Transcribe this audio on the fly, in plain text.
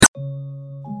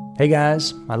Hey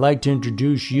guys, I'd like to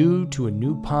introduce you to a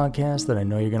new podcast that I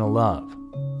know you're going to love.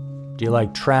 Do you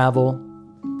like travel?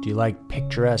 Do you like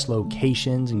picturesque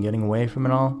locations and getting away from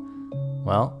it all?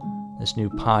 Well, this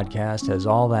new podcast has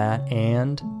all that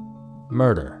and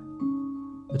murder.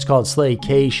 It's called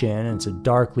Slaycation, and it's a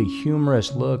darkly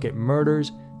humorous look at murders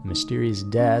and mysterious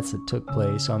deaths that took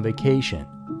place on vacation.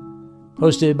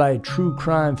 Hosted by a true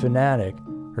crime fanatic,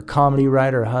 her comedy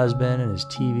writer husband, and his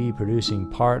TV producing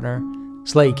partner,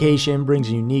 Slaycation brings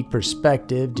a unique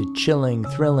perspective to chilling,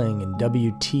 thrilling, and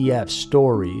WTF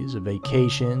stories of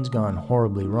vacations gone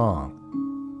horribly wrong.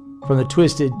 From the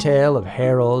twisted tale of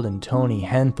Harold and Tony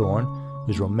Henthorne,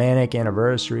 whose romantic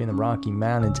anniversary in the Rocky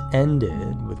Mountains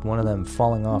ended with one of them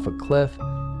falling off a cliff,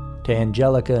 to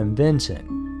Angelica and Vincent,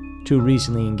 two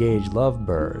recently engaged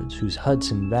lovebirds whose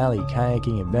Hudson Valley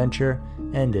kayaking adventure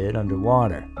ended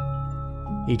underwater.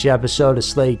 Each episode of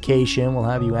Slaycation will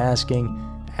have you asking,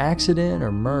 accident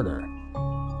or murder?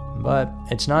 But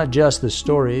it's not just the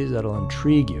stories that'll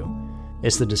intrigue you.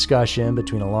 It's the discussion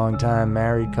between a longtime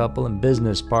married couple and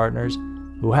business partners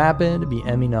who happen to be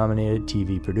Emmy-nominated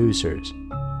TV producers.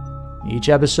 Each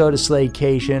episode of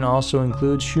Slaycation also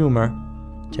includes humor,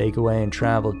 takeaway and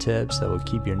travel tips that will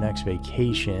keep your next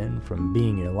vacation from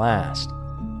being your last.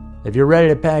 If you're ready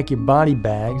to pack your body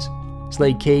bags,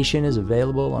 Slaycation is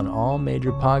available on all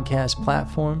major podcast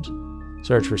platforms.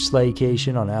 Search for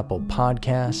Slaycation on Apple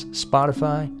Podcasts,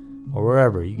 Spotify, or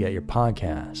wherever you get your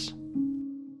podcasts.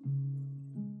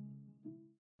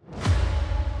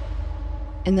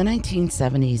 In the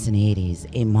 1970s and 80s,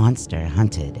 a monster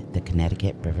hunted the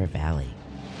Connecticut River Valley.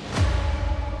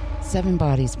 7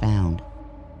 bodies found,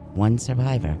 1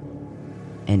 survivor,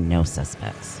 and no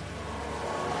suspects.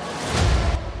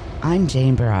 I'm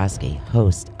Jane Borowski,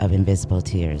 host of Invisible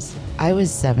Tears. I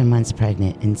was 7 months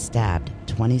pregnant and stabbed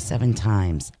 27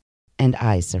 times, and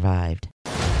I survived.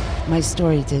 My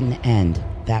story didn't end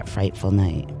that frightful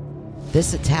night.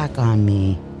 This attack on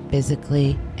me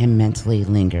physically and mentally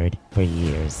lingered for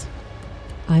years.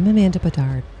 I'm Amanda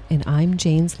Bedard, and I'm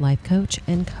Jane's life coach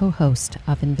and co-host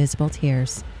of Invisible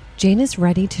Tears. Jane is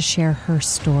ready to share her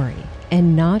story,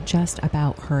 and not just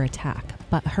about her attack,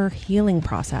 but her healing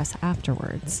process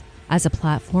afterwards. As a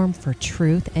platform for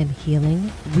truth and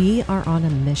healing, we are on a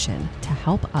mission to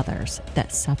help others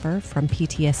that suffer from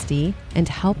PTSD and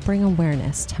help bring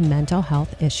awareness to mental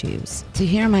health issues. To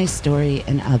hear my story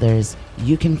and others,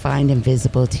 you can find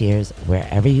Invisible Tears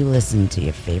wherever you listen to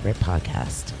your favorite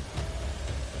podcast.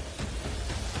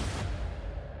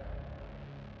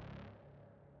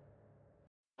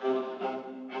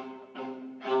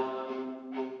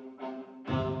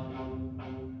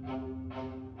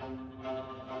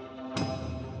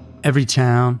 Every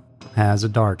town has a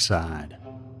dark side.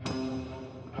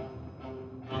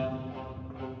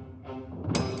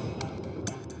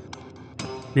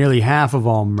 Nearly half of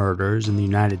all murders in the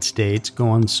United States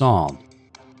go unsolved.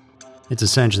 It's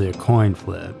essentially a coin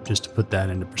flip, just to put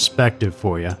that into perspective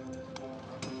for you.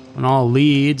 When all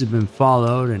leads have been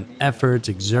followed and efforts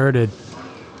exerted,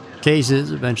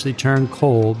 cases eventually turn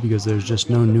cold because there's just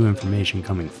no new information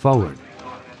coming forward.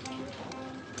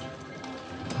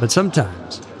 But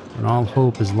sometimes, when all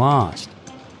hope is lost,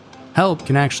 help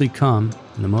can actually come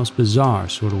in the most bizarre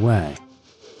sort of way.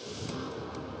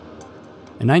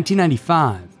 In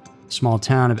 1995, the small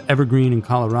town of Evergreen in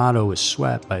Colorado was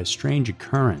swept by a strange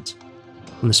occurrence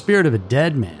when the spirit of a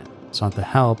dead man sought the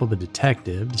help of a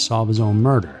detective to solve his own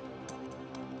murder.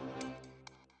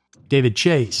 David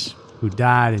Chase, who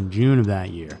died in June of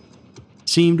that year,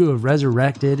 seemed to have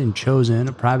resurrected and chosen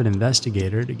a private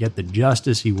investigator to get the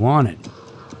justice he wanted.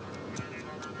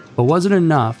 But was it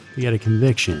enough to get a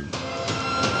conviction?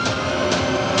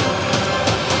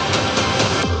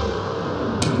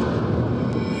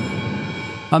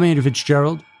 I'm Andrew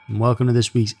Fitzgerald, and welcome to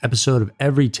this week's episode of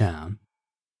Every Town.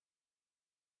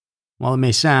 While it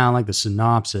may sound like the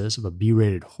synopsis of a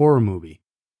B-rated horror movie,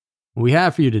 what we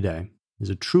have for you today is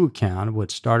a true account of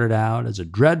what started out as a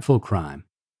dreadful crime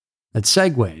that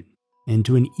segued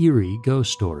into an eerie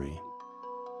ghost story.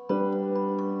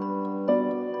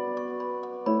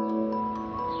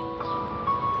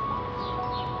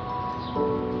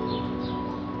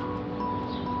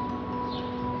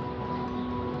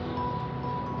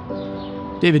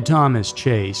 David Thomas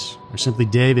Chase, or simply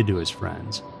David to his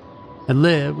friends, had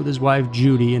lived with his wife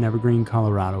Judy in Evergreen,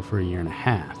 Colorado for a year and a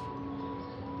half.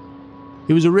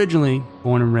 He was originally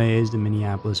born and raised in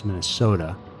Minneapolis,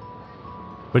 Minnesota,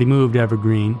 but he moved to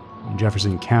Evergreen in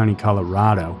Jefferson County,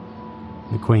 Colorado.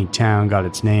 The quaint town got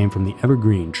its name from the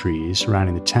evergreen trees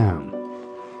surrounding the town.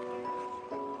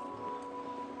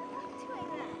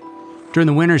 During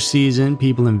the winter season,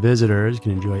 people and visitors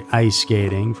can enjoy ice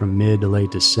skating from mid to late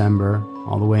December,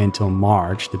 all the way until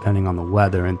March, depending on the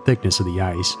weather and thickness of the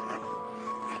ice.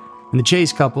 And the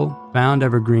Chase couple found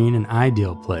Evergreen an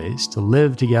ideal place to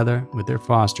live together with their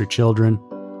foster children,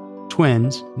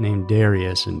 twins named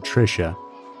Darius and Tricia,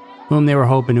 whom they were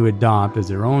hoping to adopt as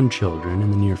their own children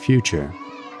in the near future.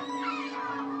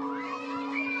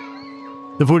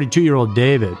 The 42-year-old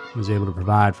David was able to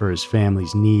provide for his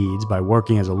family's needs by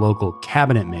working as a local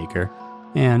cabinet maker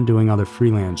and doing other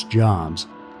freelance jobs.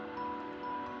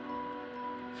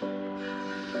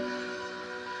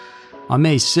 On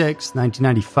May 6,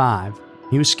 1995,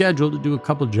 he was scheduled to do a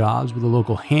couple jobs with a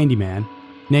local handyman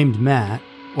named Matt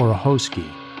Orahowski,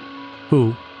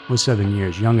 who was 7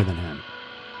 years younger than him.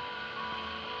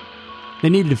 They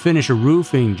needed to finish a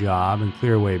roofing job and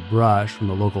clear away brush from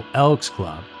the local Elks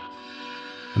Club.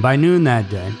 And by noon that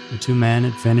day, the two men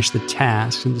had finished the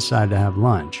tasks and decided to have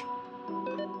lunch.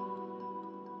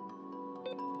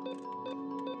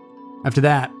 After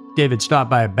that, David stopped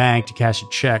by a bank to cash a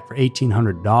check for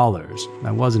 $1,800.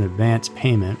 That was an advance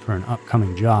payment for an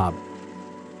upcoming job.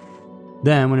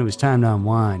 Then, when it was time to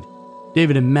unwind,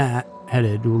 David and Matt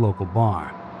headed to a local bar.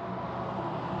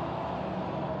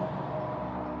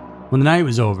 When the night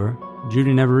was over,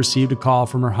 Judy never received a call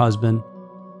from her husband,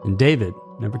 and David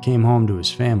never came home to his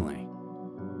family.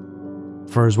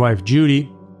 For his wife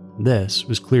Judy, this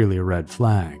was clearly a red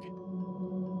flag.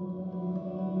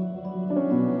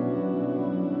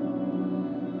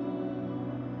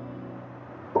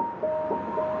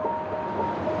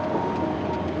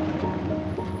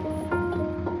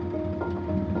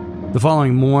 The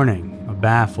following morning, a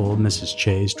baffled Mrs.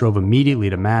 Chase drove immediately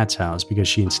to Matt's house because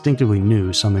she instinctively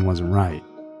knew something wasn't right.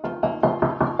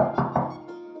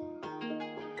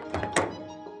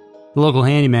 The local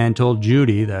handyman told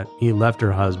Judy that he had left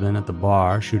her husband at the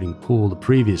bar shooting pool the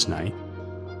previous night.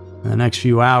 In the next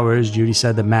few hours, Judy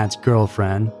said that Matt's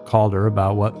girlfriend called her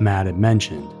about what Matt had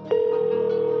mentioned.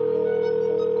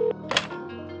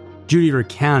 Judy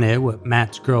recounted what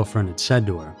Matt's girlfriend had said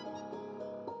to her.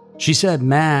 She said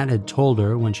Matt had told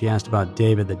her when she asked about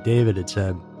David that David had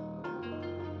said,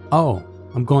 "Oh,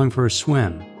 I'm going for a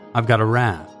swim. I've got a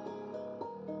raft."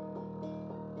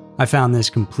 I found this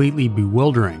completely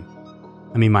bewildering.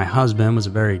 I mean, my husband was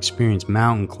a very experienced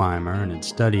mountain climber and had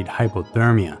studied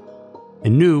hypothermia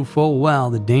and knew full well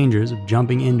the dangers of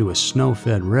jumping into a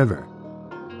snow-fed river.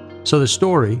 So the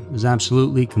story was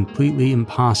absolutely, completely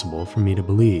impossible for me to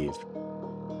believe.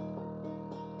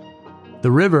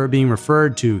 The river being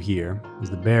referred to here was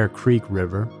the Bear Creek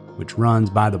River, which runs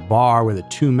by the bar where the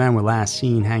two men were last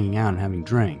seen hanging out and having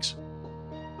drinks.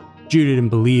 Judy didn't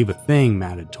believe a thing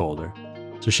Matt had told her,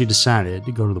 so she decided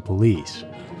to go to the police.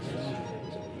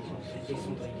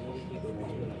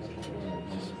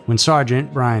 When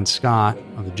Sergeant Brian Scott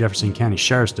of the Jefferson County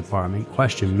Sheriff's Department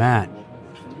questioned Matt,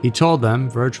 he told them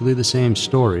virtually the same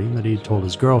story that he had told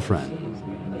his girlfriend.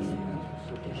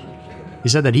 He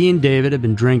said that he and David had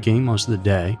been drinking most of the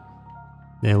day.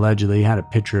 They allegedly had a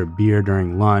pitcher of beer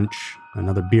during lunch,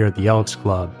 another beer at the Elks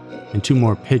Club, and 2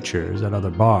 more pitchers at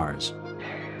other bars.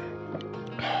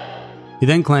 He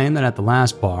then claimed that at the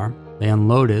last bar, they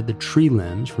unloaded the tree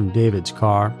limbs from David's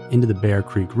car into the Bear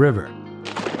Creek River.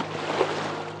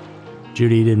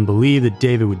 Judy didn't believe that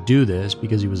David would do this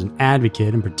because he was an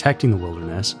advocate in protecting the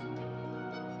wilderness.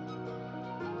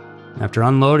 After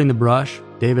unloading the brush,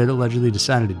 David allegedly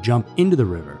decided to jump into the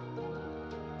river.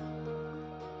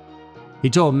 He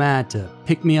told Matt to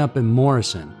pick me up in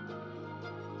Morrison.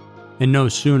 And no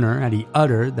sooner had he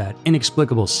uttered that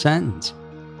inexplicable sentence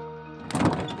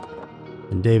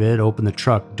than David opened the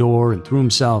truck door and threw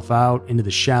himself out into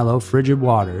the shallow, frigid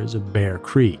waters of Bear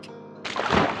Creek.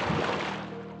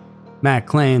 Matt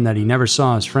claimed that he never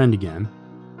saw his friend again,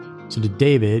 so did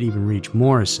David even reach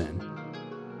Morrison?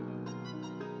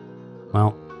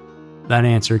 Well, that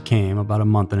answer came about a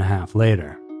month and a half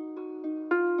later.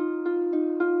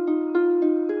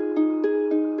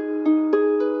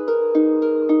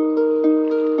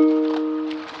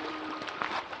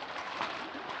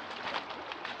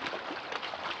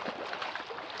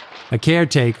 A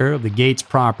caretaker of the Gates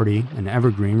property in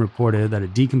Evergreen reported that a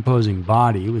decomposing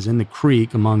body was in the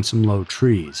creek among some low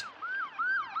trees.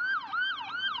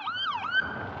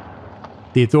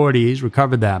 The authorities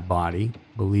recovered that body,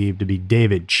 believed to be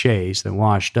David Chase, that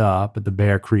washed up at the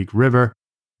Bear Creek River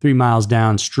 3 miles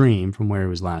downstream from where he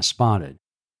was last spotted.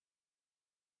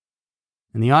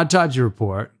 In the autopsy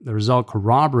report, the result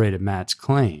corroborated Matt's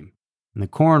claim, and the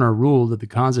coroner ruled that the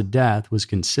cause of death was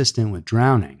consistent with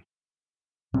drowning.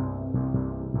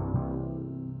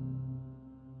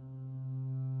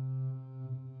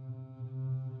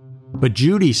 But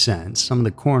Judy sensed some of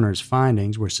the coroner's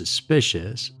findings were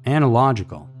suspicious and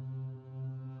illogical.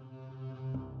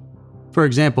 For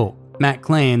example, Matt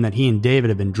claimed that he and David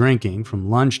had been drinking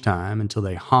from lunchtime until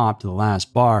they hopped to the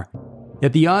last bar,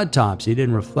 yet the autopsy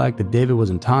didn't reflect that David was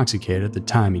intoxicated at the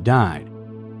time he died.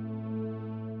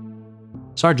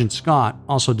 Sergeant Scott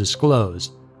also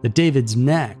disclosed that David's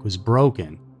neck was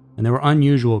broken and there were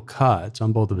unusual cuts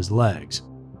on both of his legs.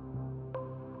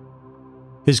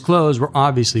 His clothes were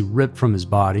obviously ripped from his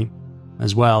body,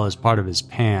 as well as part of his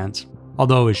pants,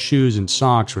 although his shoes and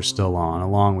socks were still on,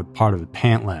 along with part of the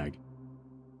pant leg.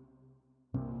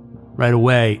 Right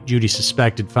away, Judy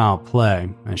suspected foul play,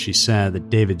 as she said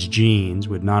that David's jeans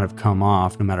would not have come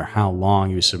off no matter how long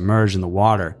he was submerged in the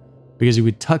water, because he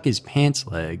would tuck his pants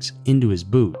legs into his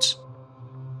boots.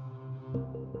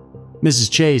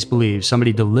 Mrs. Chase believes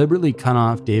somebody deliberately cut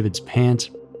off David's pants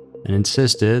and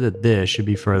insisted that this should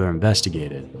be further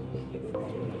investigated.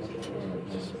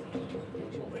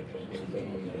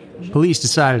 Police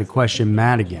decided to question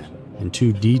Matt again, and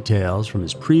 2 details from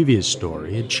his previous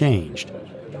story had changed.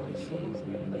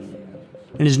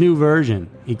 In his new version,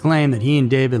 he claimed that he and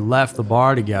David left the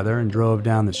bar together and drove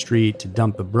down the street to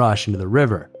dump the brush into the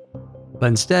river. But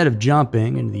instead of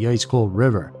jumping into the ice-cold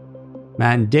river,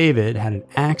 Matt and David had an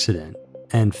accident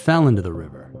and fell into the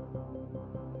river.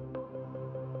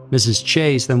 Mrs.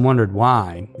 Chase then wondered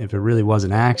why, if it really was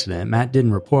an accident, Matt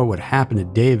didn't report what happened to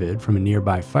David from a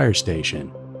nearby fire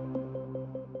station.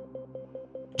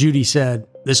 Judy said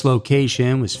this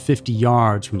location was 50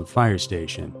 yards from the fire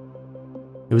station.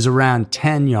 It was around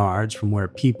 10 yards from where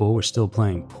people were still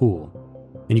playing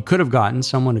pool, and you could have gotten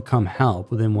someone to come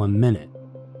help within 1 minute,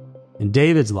 and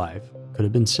David's life could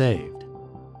have been saved.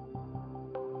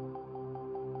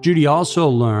 Judy also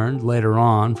learned later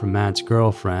on from Matt's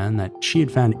girlfriend that she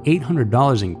had found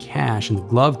 $800 in cash in the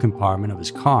glove compartment of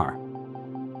his car.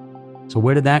 So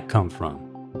where did that come from?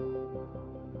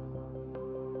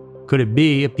 Could it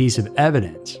be a piece of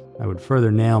evidence that would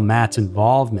further nail Matt's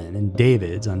involvement in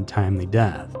David's untimely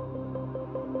death?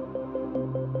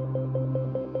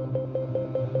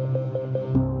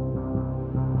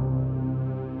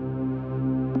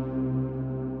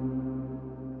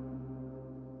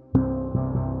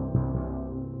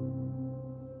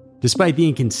 Despite the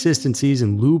inconsistencies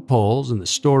and loopholes in the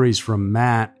stories from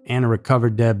Matt and a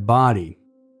recovered dead body,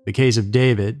 the case of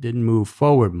David didn't move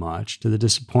forward much, to the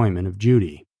disappointment of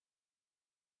Judy.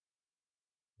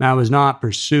 Matt was not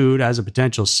pursued as a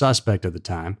potential suspect at the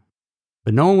time,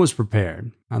 but no one was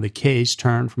prepared how the case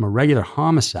turned from a regular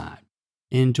homicide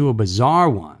into a bizarre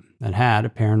one that had a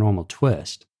paranormal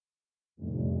twist.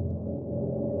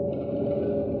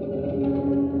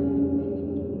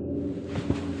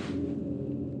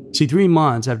 See, 3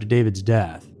 months after David's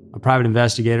death, a private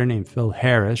investigator named Phil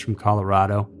Harris from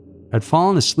Colorado had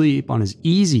fallen asleep on his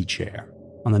easy chair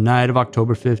on the night of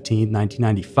October 15,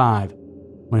 1995,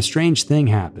 when a strange thing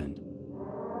happened.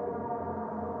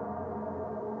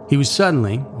 He was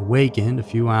suddenly awakened a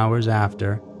few hours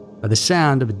after by the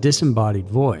sound of a disembodied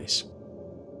voice.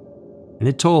 And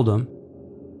it told him,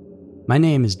 "My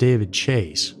name is David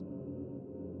Chase.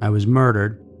 I was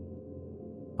murdered.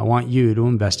 I want you to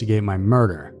investigate my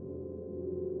murder.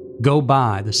 Go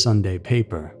buy the Sunday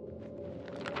paper."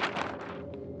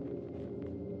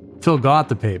 Phil got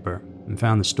the paper and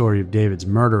found the story of David's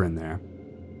murder in there.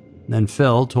 Then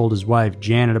Phil told his wife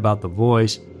Janet about the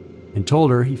voice and told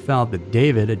her he felt that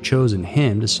David had chosen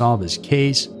him to solve his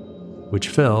case, which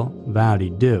Phil vowed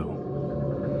he'd do.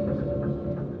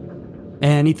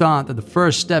 And he thought that the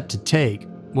first step to take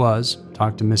was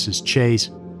talk to Mrs. Chase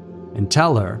and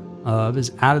tell her of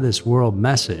his out-of-this-world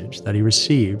message that he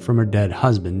received from her dead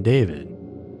husband, David.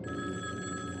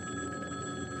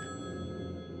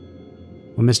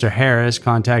 When Mr. Harris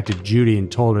contacted Judy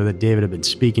and told her that David had been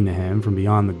speaking to him from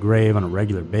beyond the grave on a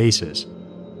regular basis,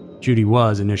 Judy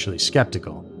was initially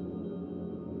skeptical.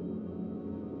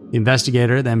 The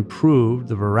investigator then proved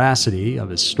the veracity of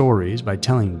his stories by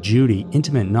telling Judy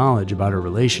intimate knowledge about her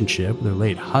relationship with her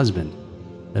late husband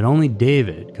that only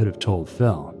David could have told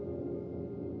Phil.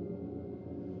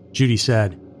 Judy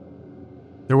said,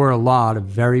 "There were a lot of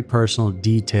very personal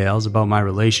details about my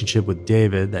relationship with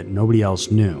David that nobody else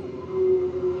knew.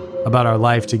 About our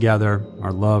life together,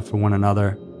 our love for one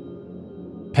another,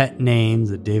 pet names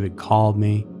that David called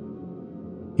me.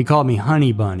 He called me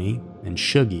Honey Bunny and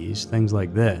Shuggies, things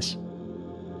like this.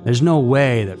 There's no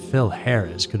way that Phil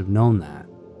Harris could have known that."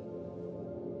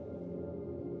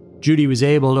 Judy was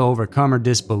able to overcome her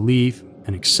disbelief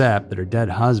and accept that her dead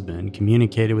husband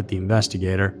communicated with the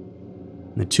investigator,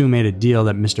 and the two made a deal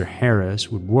that Mr.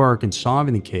 Harris would work in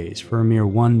solving the case for a mere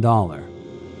 $1.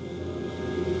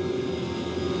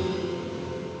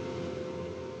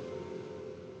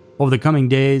 Over the coming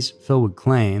days, Phil would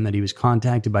claim that he was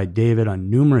contacted by David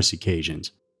on numerous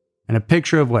occasions, and a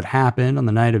picture of what happened on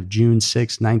the night of June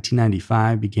 6,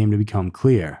 1995 become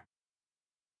clear.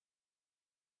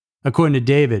 According to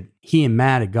David, he and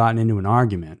Matt had gotten into an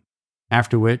argument,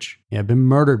 after which he had been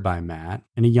murdered by Matt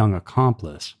and a young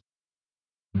accomplice.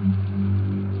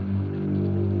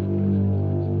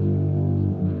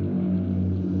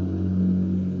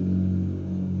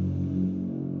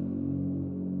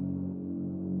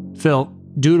 Phil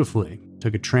dutifully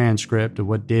took a transcript of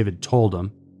what David told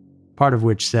him, part of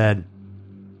which said,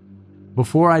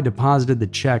 "Before I deposited the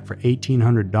check for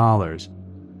 $1,800,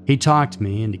 he talked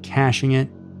me into cashing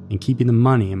it and keeping the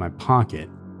money in my pocket,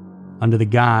 under the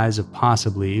guise of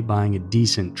possibly buying a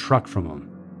decent truck from him.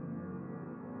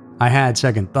 I had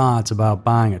second thoughts about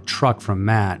buying a truck from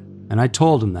Matt, and I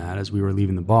told him that as we were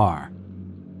leaving the bar.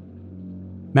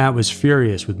 Matt was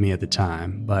furious with me at the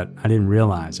time, but I didn't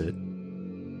realize it.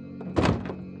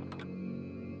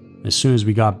 As soon as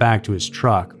we got back to his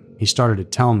truck, he started to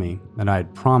tell me that I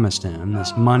had promised him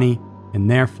this money and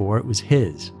therefore it was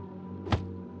his.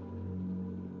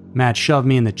 Matt shoved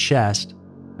me in the chest,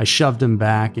 I shoved him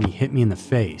back and he hit me in the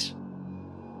face.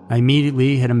 I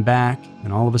immediately hit him back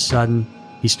and all of a sudden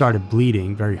he started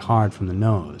bleeding very hard from the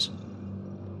nose.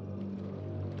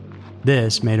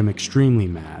 This made him extremely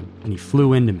mad and he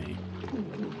flew into me.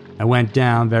 I went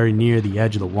down very near the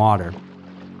edge of the water.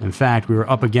 In fact, we were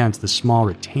up against the small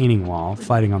retaining wall,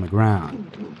 fighting on the ground.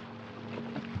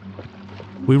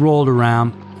 We rolled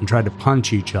around and tried to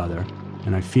punch each other,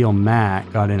 and I feel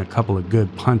Matt got in a couple of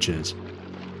good punches.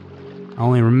 I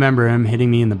only remember him hitting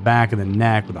me in the back of the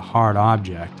neck with a hard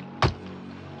object.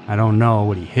 I don't know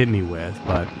what he hit me with,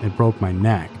 but it broke my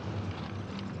neck.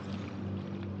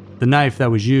 The knife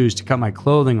that was used to cut my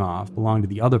clothing off belonged to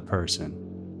the other person.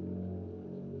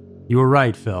 You were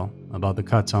right, Phil, about the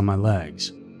cuts on my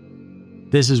legs.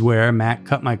 This is where Matt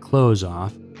cut my clothes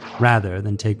off rather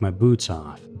than take my boots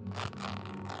off.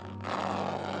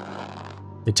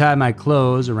 They tied my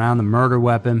clothes around the murder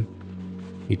weapon.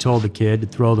 He told the kid to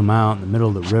throw them out in the middle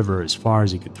of the river as far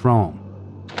as he could throw them.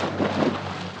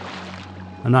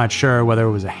 I'm not sure whether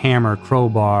it was a hammer,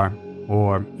 crowbar,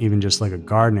 or even just like a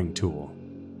gardening tool.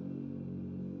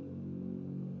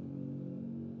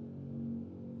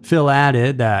 Phil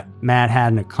added that Matt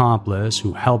had an accomplice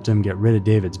who helped him get rid of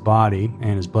David's body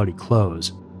and his bloody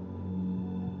clothes.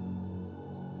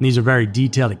 These are very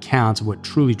detailed accounts of what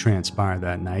truly transpired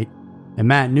that night, and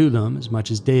Matt knew them as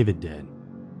much as David did.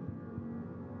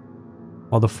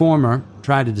 While the former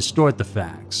tried to distort the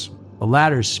facts, the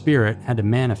latter's spirit had to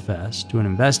manifest to an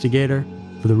investigator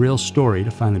for the real story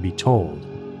to finally be told.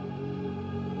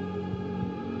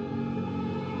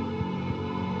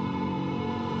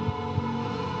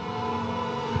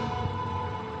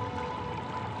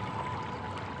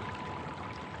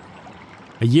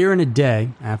 A year and a day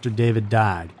after David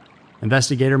died,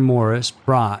 investigator Morris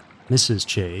brought Mrs.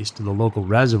 Chase to the local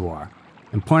reservoir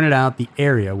and pointed out the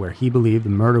area where he believed the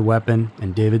murder weapon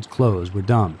and David's clothes were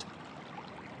dumped.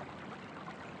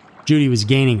 Judy was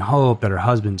gaining hope that her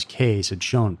husband's case had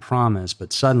shown promise,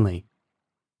 but suddenly,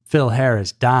 Phil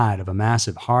Harris died of a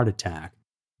massive heart attack,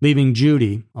 leaving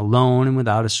Judy alone and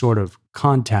without a sort of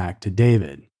contact to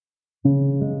David.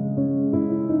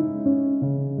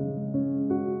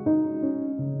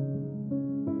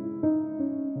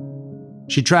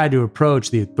 She tried to approach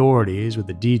the authorities with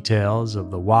the details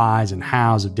of the whys and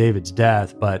hows of David's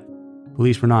death, but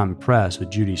police were not impressed with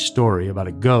Judy's story about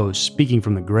a ghost speaking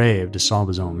from the grave to solve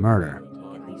his own murder.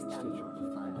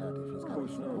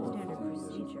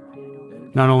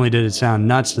 Not only did it sound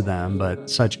nuts to them, but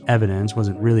such evidence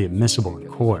wasn't really admissible in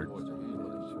court.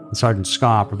 And Sergeant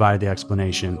Scott provided the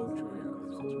explanation.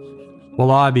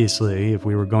 Well, obviously, if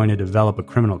we were going to develop a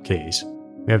criminal case,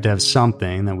 we have to have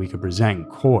something that we could present in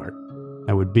court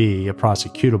that would be a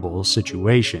prosecutable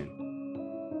situation.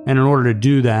 And in order to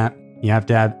do that, you have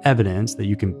to have evidence that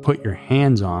you can put your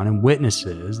hands on and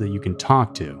witnesses that you can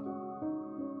talk to.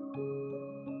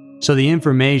 So the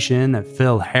information that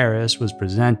Phil Harris was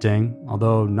presenting,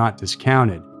 although not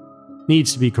discounted,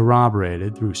 needs to be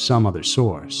corroborated through some other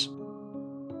source.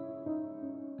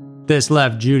 This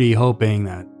left Judy hoping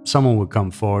that someone would come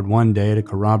forward one day to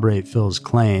corroborate Phil's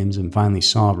claims and finally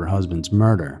solve her husband's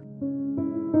murder.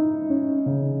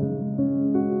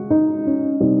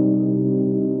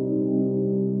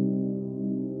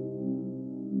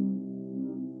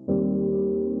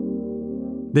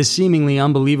 This seemingly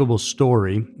unbelievable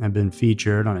story had been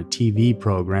featured on a TV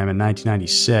program in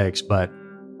 1996, but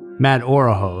Matt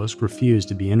Orahos refused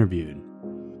to be interviewed.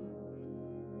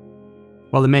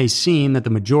 While it may seem that the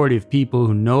majority of people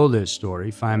who know this story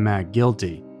find Matt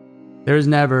guilty, There has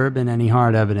never been any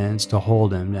hard evidence to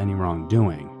hold him to any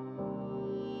wrongdoing.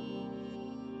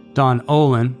 Don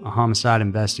Olin, a homicide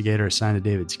investigator assigned to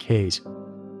David's case,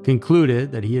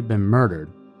 concluded that he had been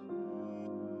murdered.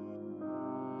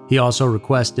 He also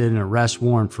requested an arrest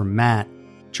warrant for Matt,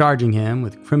 charging him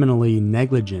with criminally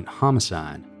negligent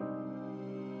homicide.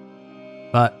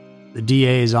 But the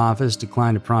DA's office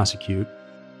declined to prosecute,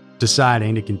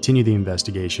 deciding to continue the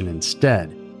investigation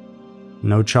instead.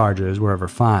 No charges were ever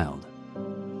filed.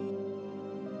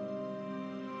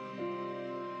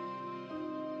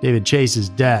 David Chase's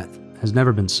death has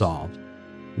never been solved.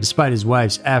 Despite his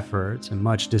wife's efforts and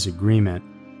much disagreement,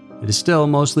 it is still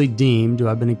mostly deemed to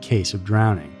have been a case of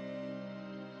drowning.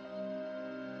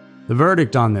 The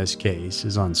verdict on this case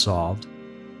is unsolved,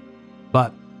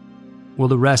 but will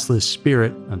the restless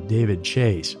spirit of David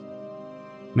Chase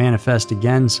manifest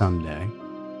again someday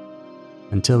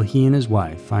until he and his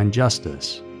wife find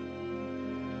justice?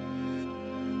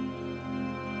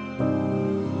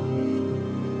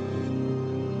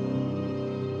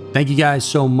 Thank you guys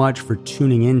so much for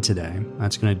tuning in today.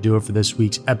 That's going to do it for this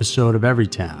week's episode of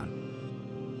Everytown.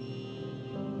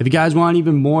 If you guys want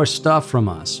even more stuff from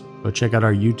us, go check out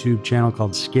our YouTube channel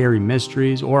called Scary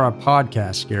Mysteries or our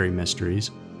podcast, Scary Mysteries.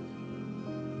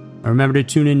 And remember to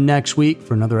tune in next week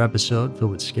for another episode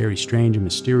filled with scary, strange, and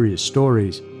mysterious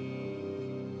stories.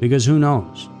 Because who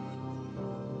knows?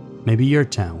 Maybe your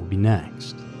town will be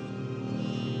next.